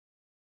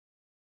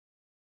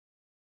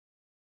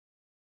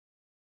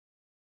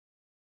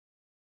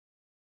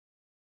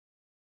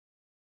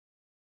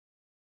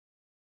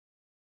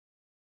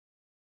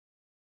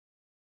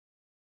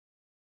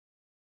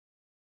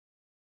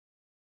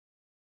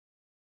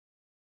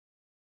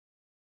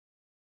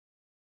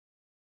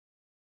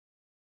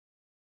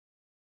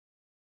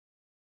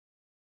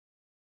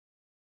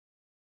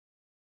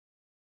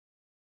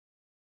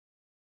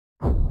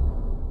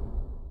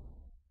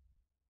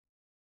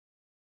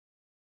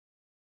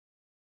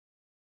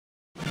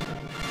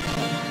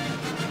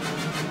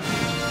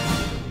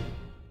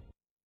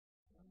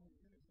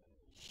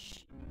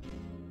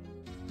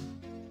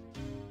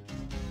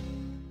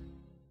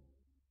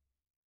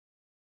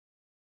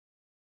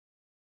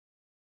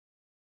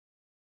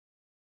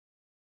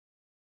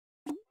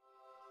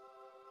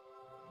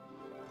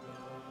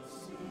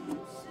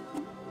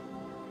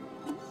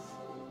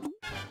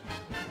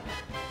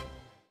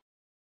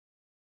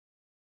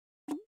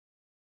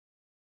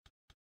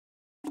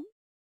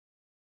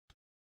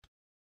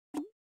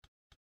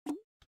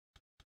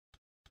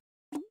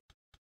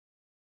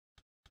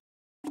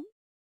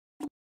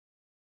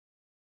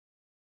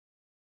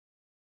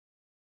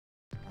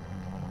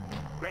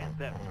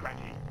there,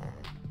 Scratchy.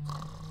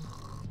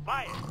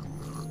 Fire!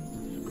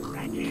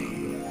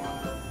 Scratchy!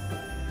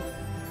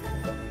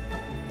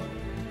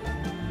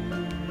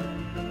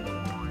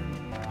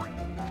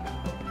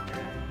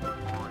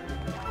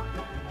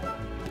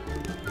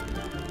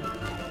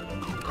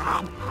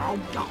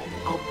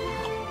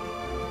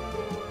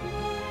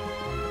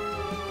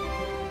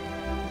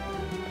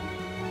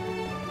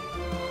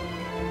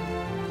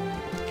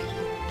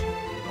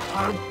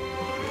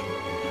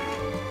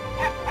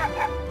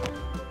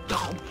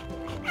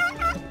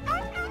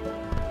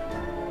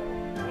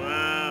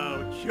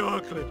 Wow,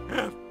 chocolate,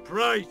 half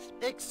price.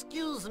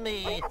 Excuse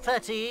me,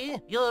 Fatty.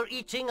 You're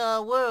eating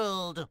our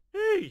world.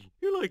 Hey,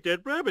 you like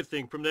that rabbit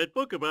thing from that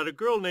book about a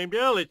girl named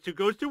Alice who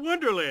goes to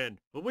Wonderland.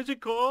 What was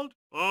it called?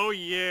 Oh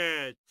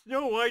yeah,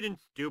 Snow White and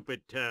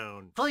Stupid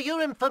Town. For your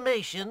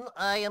information,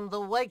 I am the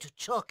white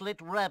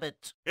chocolate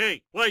rabbit.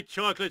 Hey, white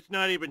chocolate's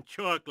not even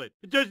chocolate.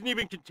 It doesn't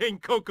even contain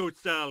cocoa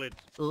solids.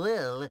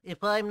 Well,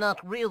 if I'm not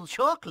real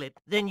chocolate,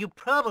 then you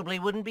probably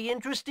wouldn't be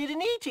interested in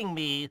eating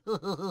me.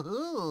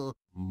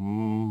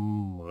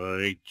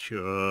 White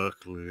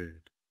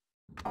chocolate.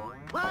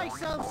 Why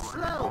so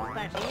slow,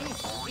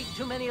 Fatty? Eat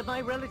too many of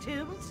my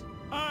relatives?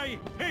 I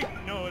hate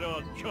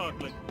know-it-all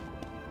chocolate.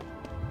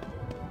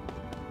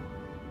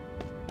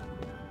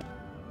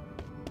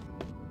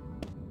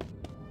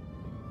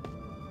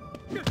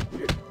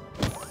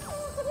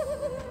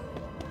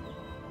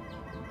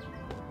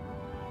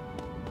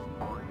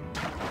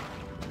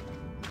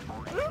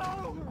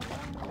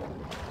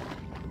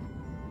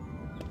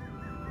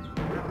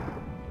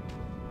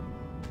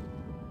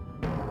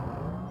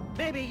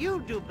 Maybe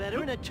you'd do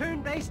better in a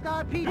turn-based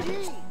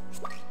RPG.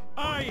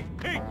 I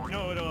hate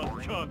know-it-all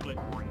chocolate.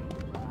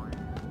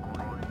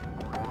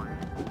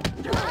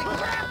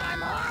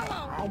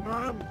 I'm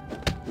hollow!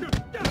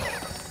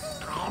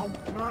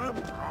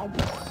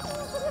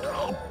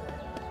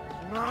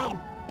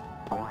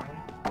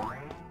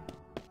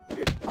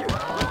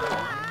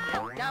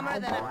 Dumber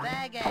than a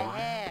bag of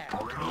hair.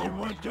 I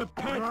want to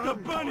pet the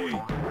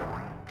bunny.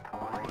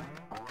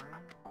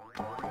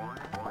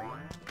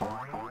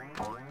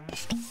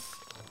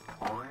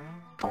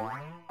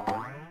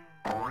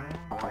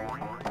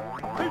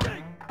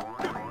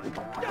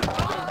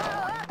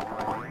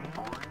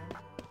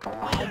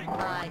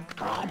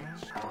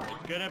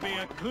 It's gonna be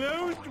a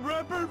closed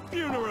rubber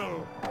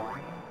funeral.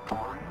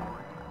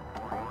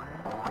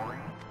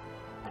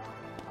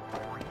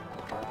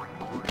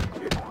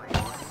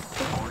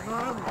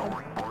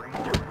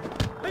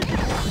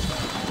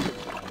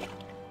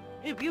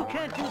 If you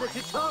can't do the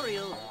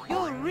tutorial,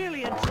 you're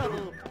really in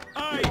trouble.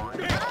 I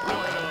hate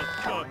know-it-all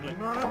chocolate.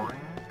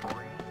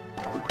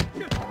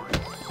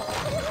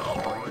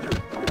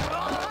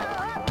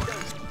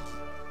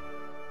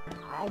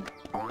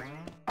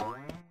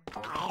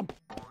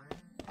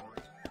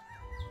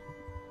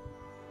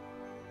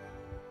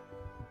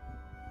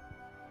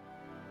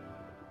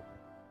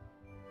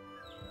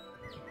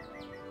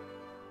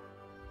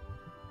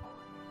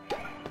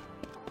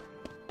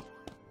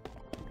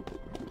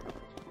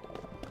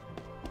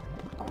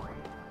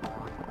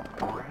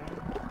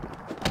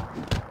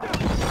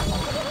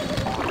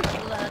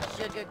 Blood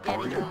sugar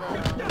getting low.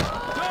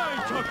 Die,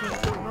 chocolate.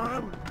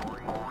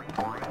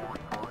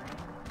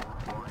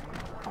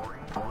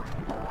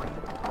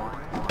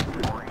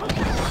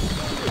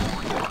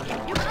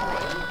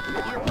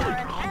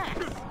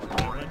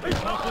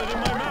 Chocolate in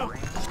my mouth.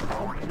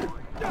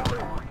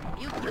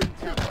 You couldn't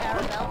tell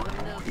caramel from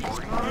milk.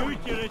 You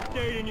should have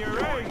stayed in your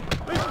egg.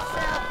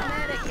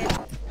 Self-medicate.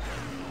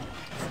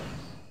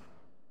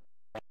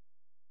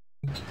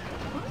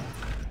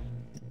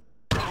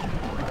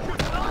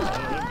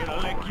 I'm gonna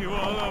lick you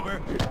all over.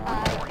 I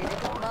did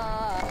it,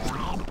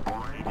 Mom.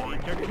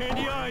 Eat your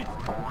candy eyes.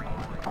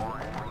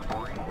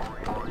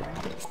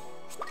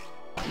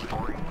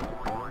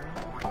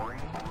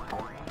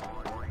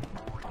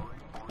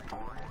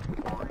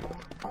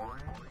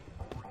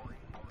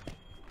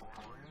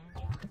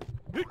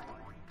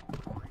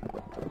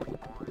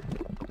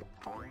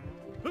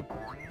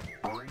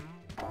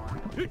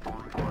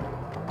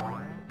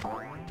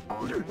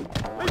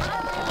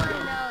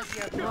 Everyone knows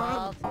your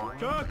fault.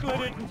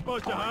 Chocolate isn't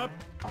supposed to hop.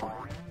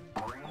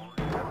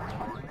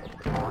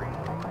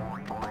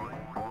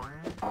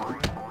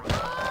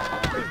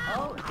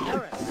 Oh,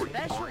 you're a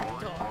special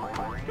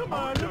dog. Come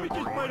on, let me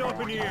just bite off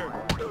an ear.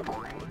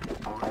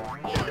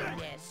 You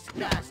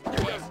disgust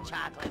this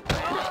chocolate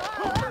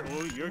rabbit.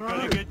 Oh, you're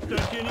gonna get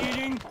stuck in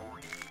eating?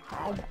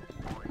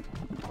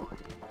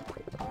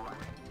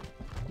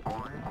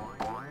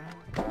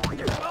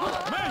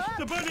 Smash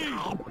the bunny!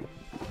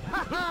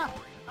 Ha!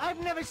 I've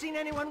never seen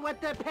anyone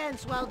wet their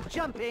pants while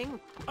jumping.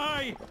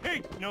 I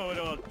hate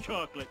know-it-all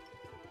chocolate.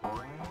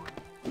 Mind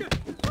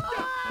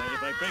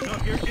if I break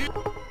off your ear?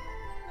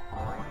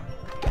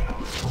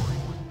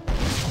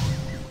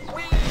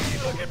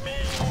 Look at me!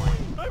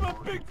 I'm a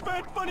big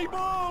fat funny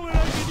ball and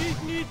I can eat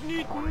and eat and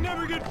eat and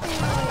never get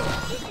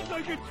full! This is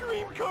like a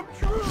dream come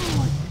true!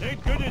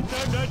 Thank goodness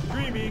I'm not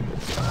dreaming!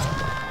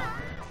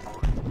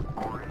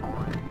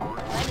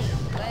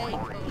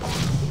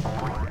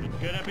 It's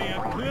gonna be a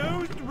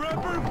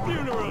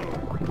funeral.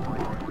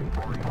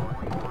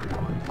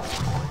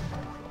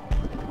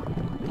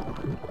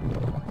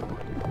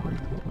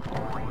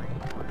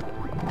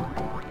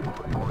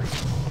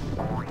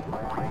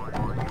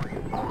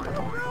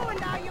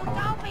 Ruined our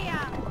utopia!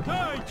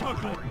 Hi,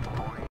 chocolate.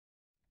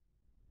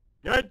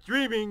 Not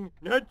dreaming,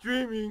 not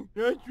dreaming,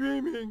 not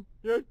dreaming,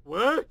 not...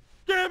 What?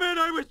 Damn it,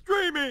 I was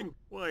dreaming!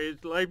 Why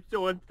is life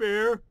so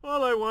unfair?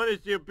 All I want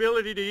is the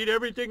ability to eat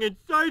everything in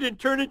sight and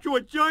turn into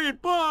a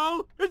giant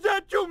ball! Is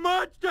that too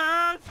much to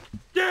ask?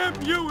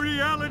 Damn you,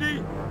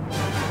 reality!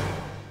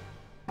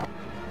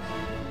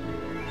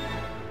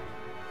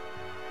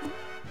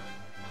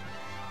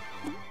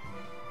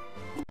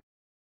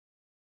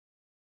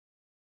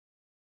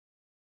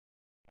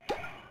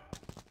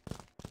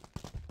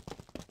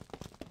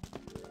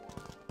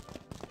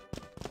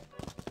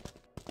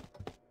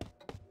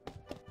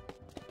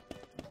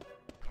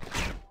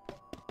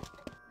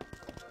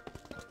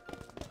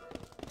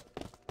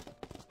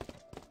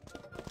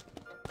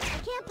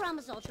 I can't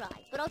promise I'll try,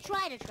 but I'll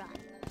try to try.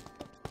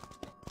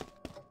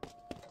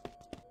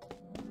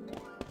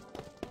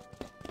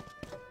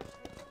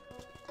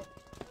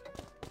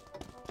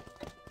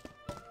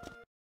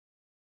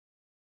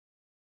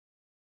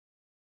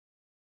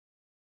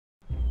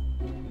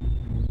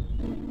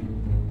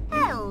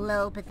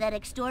 Hello,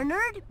 pathetic store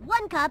nerd.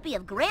 One copy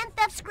of Grand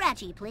Theft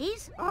Scratchy,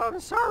 please.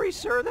 Sorry,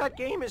 sir, that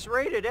game is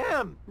rated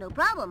M. No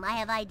problem, I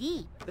have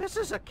ID. This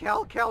is a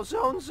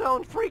calzone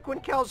zone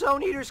frequent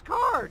calzone eater's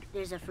card.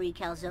 There's a free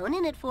calzone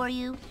in it for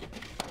you.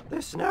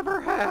 This never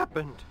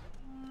happened.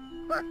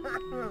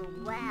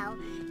 Wow,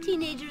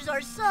 teenagers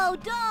are so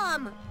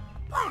dumb.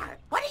 Bart,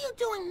 what are you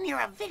doing near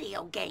a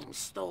video game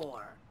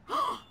store?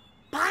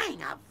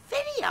 Buying a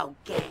video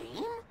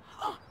game?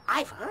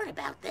 I've heard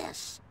about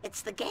this.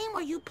 It's the game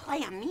where you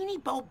play a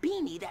meanie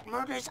bobini that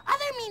murders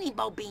other meanie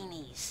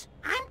bobinis.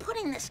 I'm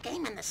putting this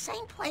game in the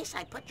same place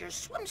I put your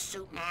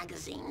swimsuit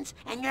magazines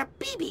and your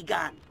BB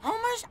gun,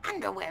 Homer's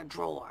underwear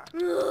drawer.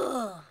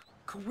 Ugh.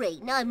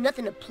 Great, now I have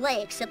nothing to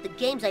play except the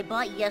games I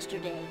bought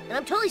yesterday, and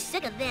I'm totally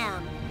sick of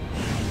them.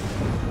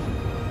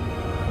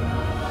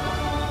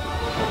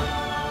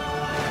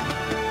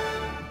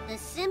 The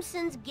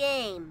Simpsons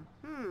Game.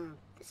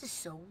 This is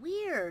so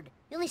weird.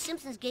 The only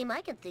Simpsons game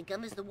I can think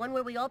of is the one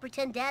where we all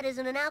pretend Dad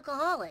isn't an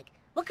alcoholic.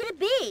 What could it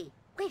be?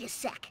 Wait a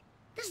sec.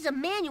 This is a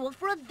manual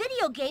for a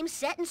video game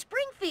set in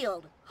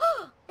Springfield.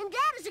 And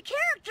Dad is a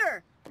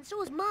character! And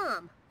so is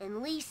Mom.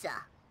 And Lisa.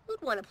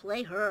 Who'd want to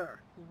play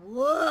her?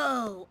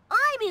 Whoa!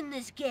 I'm in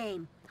this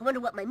game! I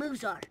wonder what my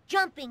moves are.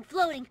 Jumping,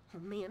 floating. Oh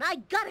man, I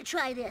gotta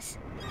try this.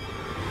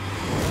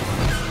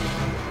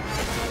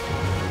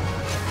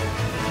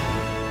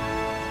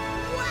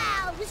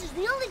 Wow! This is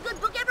the only good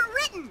book ever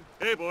written!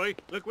 Hey, boy,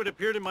 look what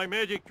appeared in my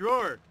magic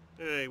drawer.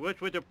 Hey,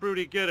 what's with the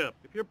fruity getup?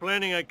 If you're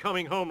planning on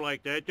coming home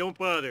like that, don't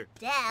bother.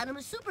 Dad, I'm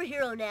a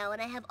superhero now,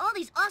 and I have all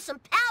these awesome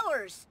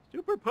powers!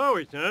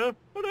 Superpowers, huh?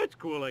 Well, that's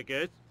cool, I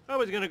guess. I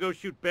was gonna go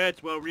shoot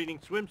bats while reading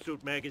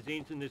swimsuit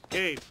magazines in this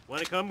cave.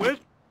 Wanna come with?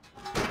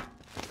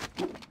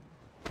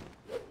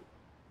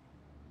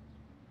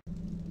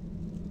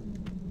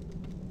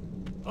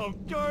 Oh,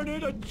 darn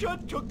it! A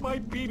chud took my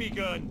BB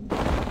gun!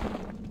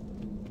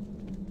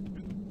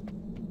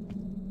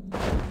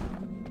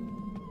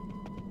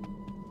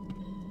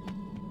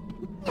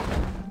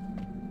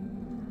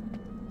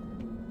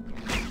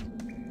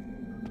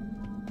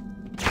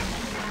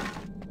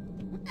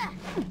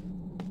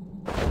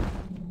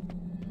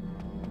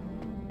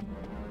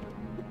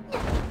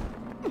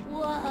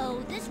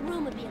 Whoa, this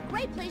room would be a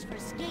great place for a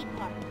skate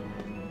park.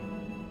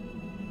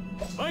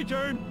 My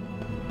turn!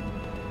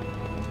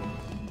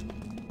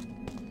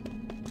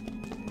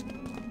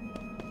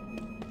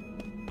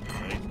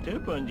 I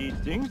step on these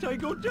things, I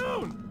go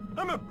down!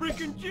 I'm a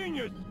freaking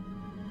genius!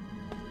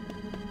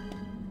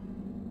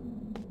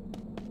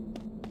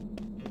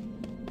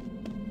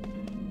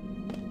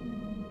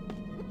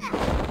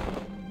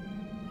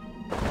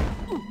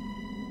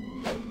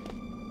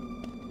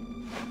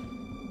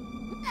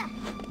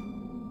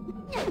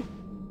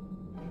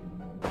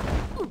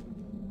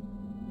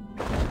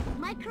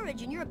 My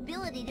courage and your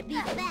ability to be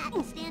fat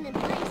and stand in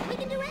place, we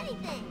can do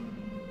anything!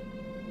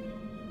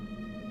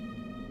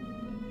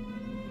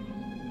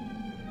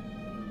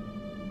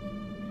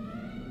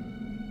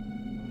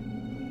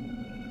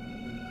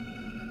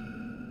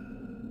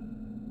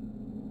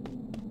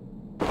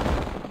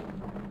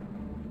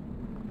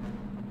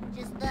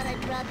 Just thought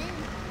I'd drop in.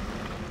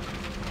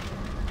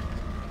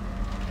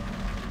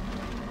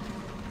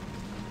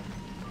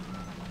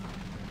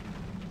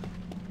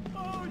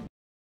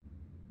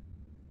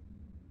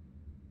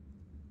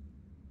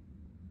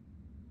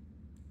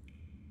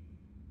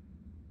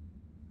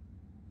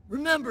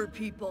 Remember,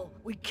 people,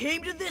 we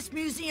came to this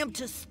museum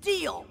to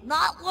steal,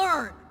 not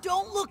learn.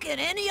 Don't look at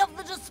any of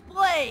the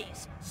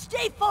displays.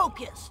 Stay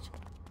focused.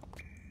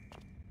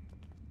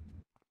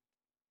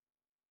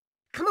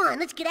 Come on,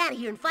 let's get out of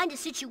here and find a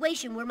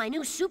situation where my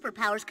new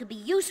superpowers could be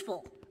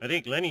useful. I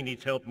think Lenny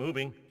needs help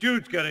moving.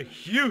 Dude's got a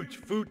huge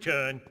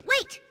futon.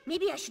 Wait!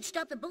 Maybe I should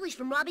stop the bullies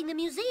from robbing the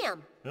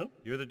museum. Well,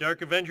 you're the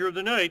Dark Avenger of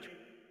the Night.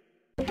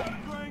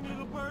 Stop crying,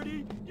 little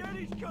birdie.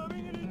 Daddy's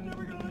coming and he's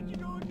never gonna let you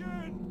go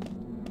again.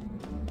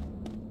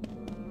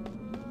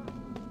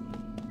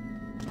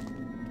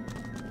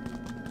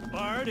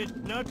 Bart, it's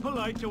not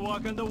polite to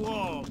walk on the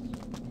walls.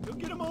 You'll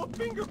get them all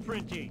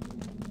fingerprinty.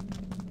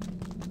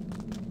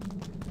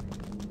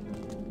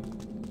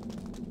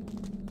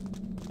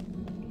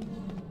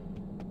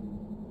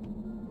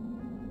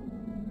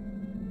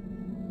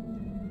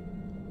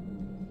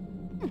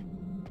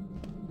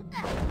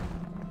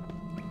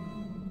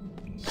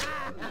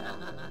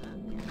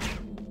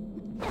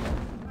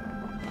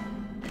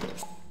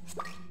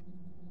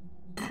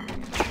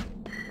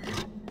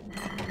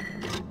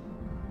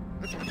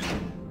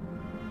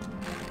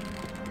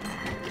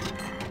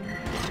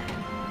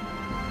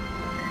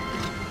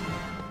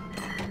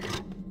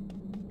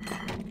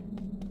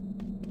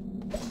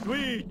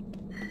 Sweet!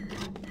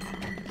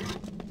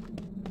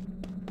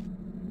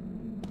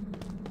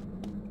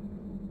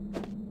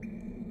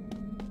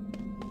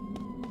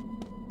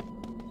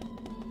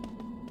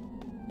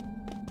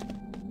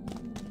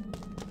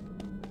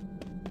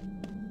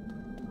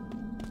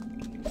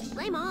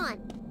 Flame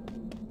on.